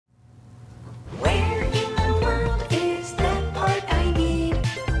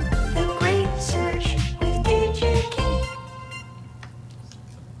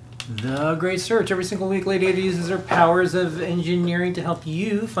Great Search. Every single week, Lady Ada uses her powers of engineering to help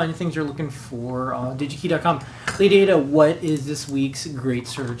you find the things you're looking for on digikey.com. Lady Ada, what is this week's Great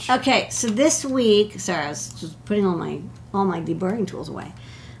Search? Okay, so this week, sorry, I was just putting all my deburring tools away.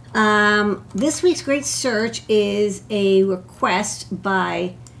 This week's Great Search is a request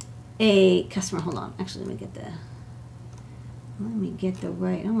by a customer. Hold on, actually, let me get the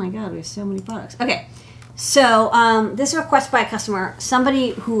right. Oh my God, we have so many products. Okay. So this is a request by a customer, somebody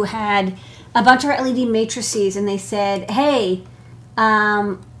who had a bunch of LED matrices, and they said, hey,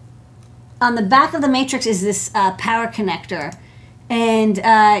 on the back of the matrix is this power connector, and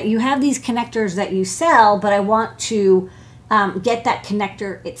you have these connectors that you sell, but I want to get that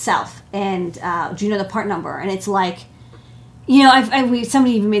connector itself, and do you know the part number? And it's like, you know,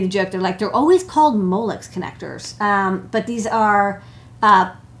 somebody even made the joke, they're always called Molex connectors, but these are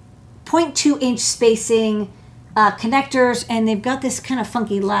 0.2-inch spacing connectors, and they've got this kind of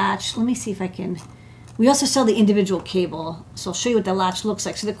funky latch. Let me see if I can. We also sell the individual cable, so I'll show you what the latch looks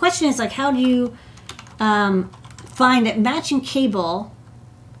like. So the question is, like, how do you find a matching cable?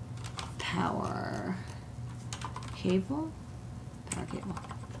 Power cable.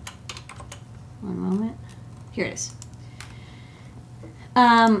 One moment. Here it is.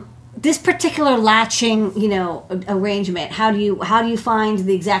 This particular latching, you know, arrangement. How do you find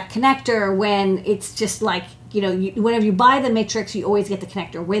the exact connector when it's just like, you know, whenever you buy the matrix, you always get the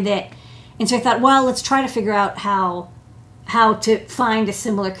connector with it. And so I thought, well, let's try to figure out how to find a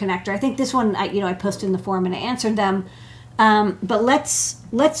similar connector. I think this one, I posted in the forum and I answered them. But let's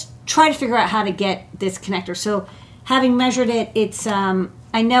try to figure out how to get this connector. So having measured it, it's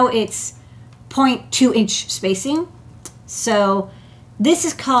I know it's 0.2-inch spacing. So this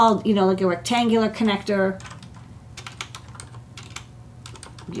is called, you know, like a rectangular connector.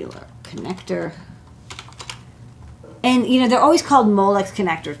 And, you know, they're always called Molex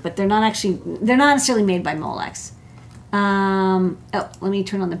connectors, but they're not necessarily made by Molex. Oh, let me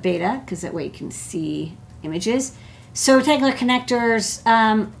turn on the beta, because that way you can see images. So rectangular connectors,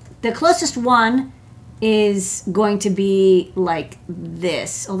 the closest one is going to be like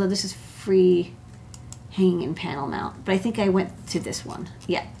this, although this is free hanging in panel mount, but I think I went to this one.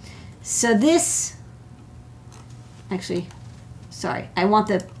 Yeah. So this, actually, sorry, I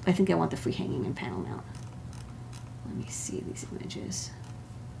think I want the free hanging in panel mount. Let me see these images.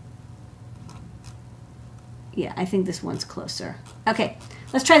 Yeah, I think this one's closer. Okay,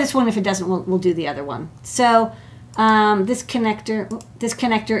 let's try this one. If it doesn't, we'll do the other one. So this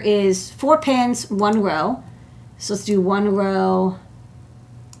connector is 4 pins, 1 row. So let's do 1 row,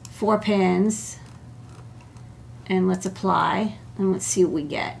 4 pins. And let's apply, and let's see what we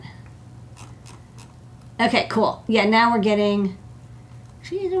get. Okay, cool. Yeah, now we're getting,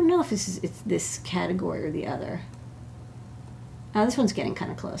 actually, I don't know if it's this category or the other. Oh, this one's getting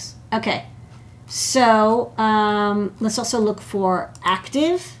kind of close. Okay, so let's also look for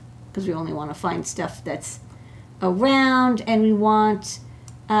active, because we only want to find stuff that's around, and we want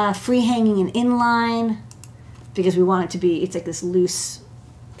free hanging and inline, because we want it to be, it's like this loose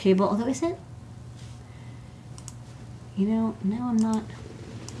cable, although is it? You know, now I'm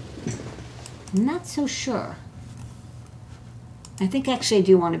not so sure. I think actually I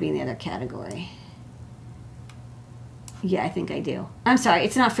do want to be in the other category. Yeah, I think I do. I'm sorry,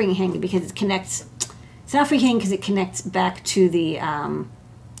 it's not free hanging because it connects. It's not free hanging because it connects back to the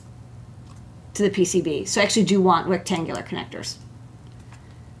PCB. So I actually do want rectangular connectors.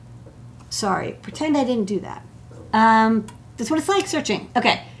 Sorry, pretend I didn't do that. That's what it's like searching.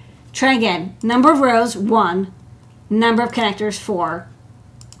 Okay, try again. Number of rows, 1. Number of connectors, 4.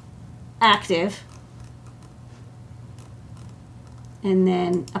 Active. And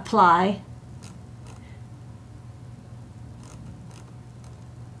then apply.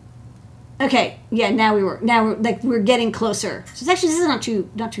 Okay, yeah, now we're getting closer. So it's actually, this is not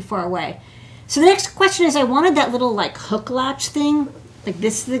too far away. So the next question is, I wanted that little like hook latch thing, like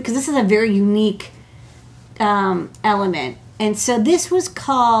this, because this is a very unique element. And so this was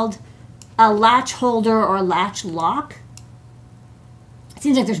called a latch holder or latch lock. It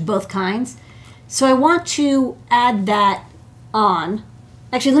seems like there's both kinds. So I want to add that on.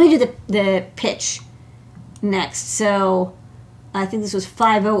 Actually, let me do the pitch next. So I think this was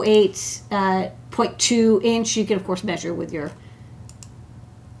 508.2 inch. You can, of course, measure with your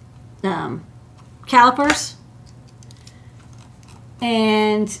calipers.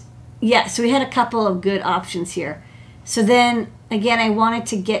 And yeah, so we had a couple of good options here. So then, again, I wanted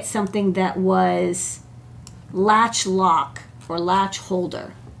to get something that was latch lock or latch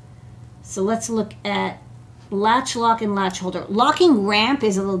holder. So let's look at latch lock and latch holder. Locking ramp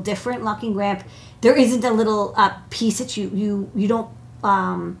is a little different. Locking ramp, there isn't a little piece that you don't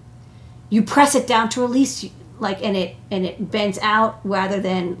you press it down to release, like, and it bends out rather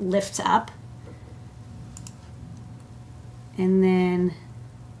than lifts up. And then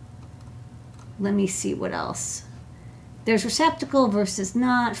let me see what else. There's receptacle versus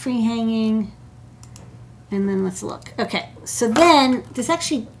not, free hanging. And then let's look. Okay, so then this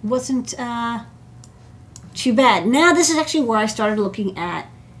actually wasn't too bad. Now this is actually where I started looking at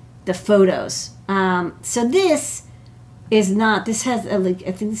the photos. So this is not, this has a, like,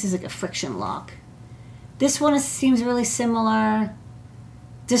 I think this is like a friction lock. This one seems really similar.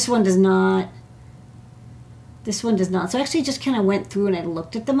 This one does not. This one does not. So I actually just kind of went through and I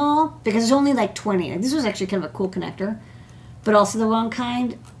looked at them all because there's only like 20. Like, this was actually kind of a cool connector, but also the wrong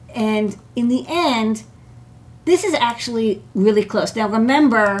kind. And in the end, this is actually really close. Now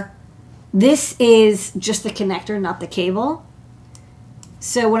remember, this is just the connector, not the cable.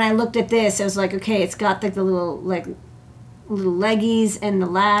 So when I looked at this, I was like, okay, it's got like the little leggies and the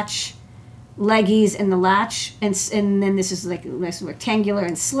latch, leggies and the latch, and then this is like nice rectangular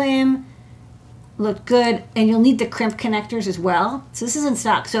and slim. Looked good, and you'll need the crimp connectors as well. So this is in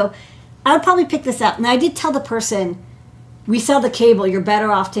stock. So I would probably pick this up. And I did tell the person, we sell the cable. You're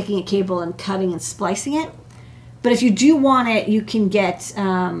better off taking a cable and cutting and splicing it. But if you do want it, you can get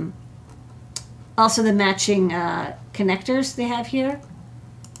also the matching connectors they have here.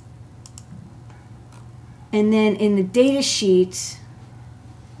 And then in the data sheet,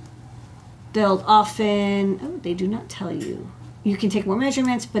 they'll often, oh, they do not tell you. You can take more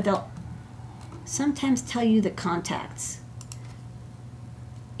measurements, but they'll sometimes tell you the contacts.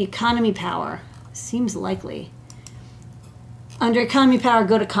 Economy power seems likely. Under economy power,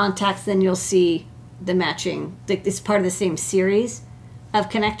 go to contacts, then you'll see the matching. It's part of the same series of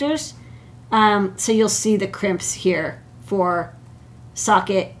connectors. So you'll see the crimps here for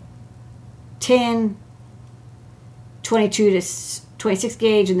socket 10, 22 to 26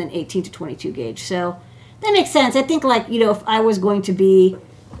 gauge, and then 18 to 22 gauge. So that makes sense. I think, like, you know, if I was going to be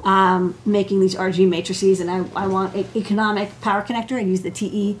making these RGB matrices and I want an economic power connector, I use the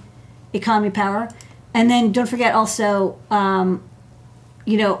TE economy power. And then don't forget also,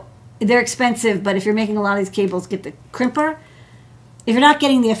 you know, they're expensive, but if you're making a lot of these cables, get the crimper. If you're not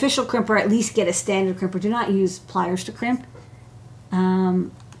getting the official crimper, at least get a standard crimper. Do not use pliers to crimp.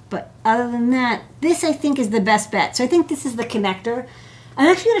 But other than that, this I think is the best bet. So I think this is the connector. I'm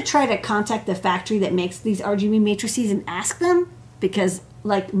actually going to try to contact the factory that makes these RGB matrices and ask them, because,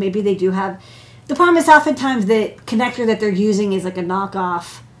 like, maybe they do have. The problem is oftentimes the connector that they're using is like a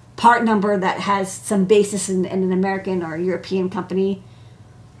knockoff part number that has some basis in an American or European company,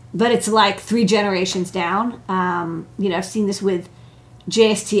 but it's like 3 generations down. You know, I've seen this with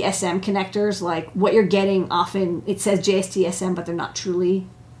JST SM connectors. Like, what you're getting often, it says JST SM, but they're not truly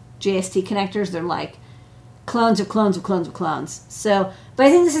JST connectors. They're like clones of clones of clones of clones. So, but I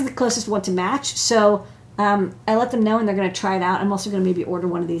think this is the closest one to match. So I let them know, and they're going to try it out. I'm also going to maybe order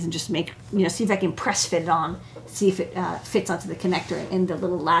one of these and just make, you know, see if I can press fit it on, see if it fits onto the connector and the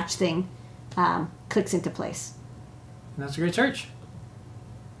little latch thing clicks into place. And that's a great search.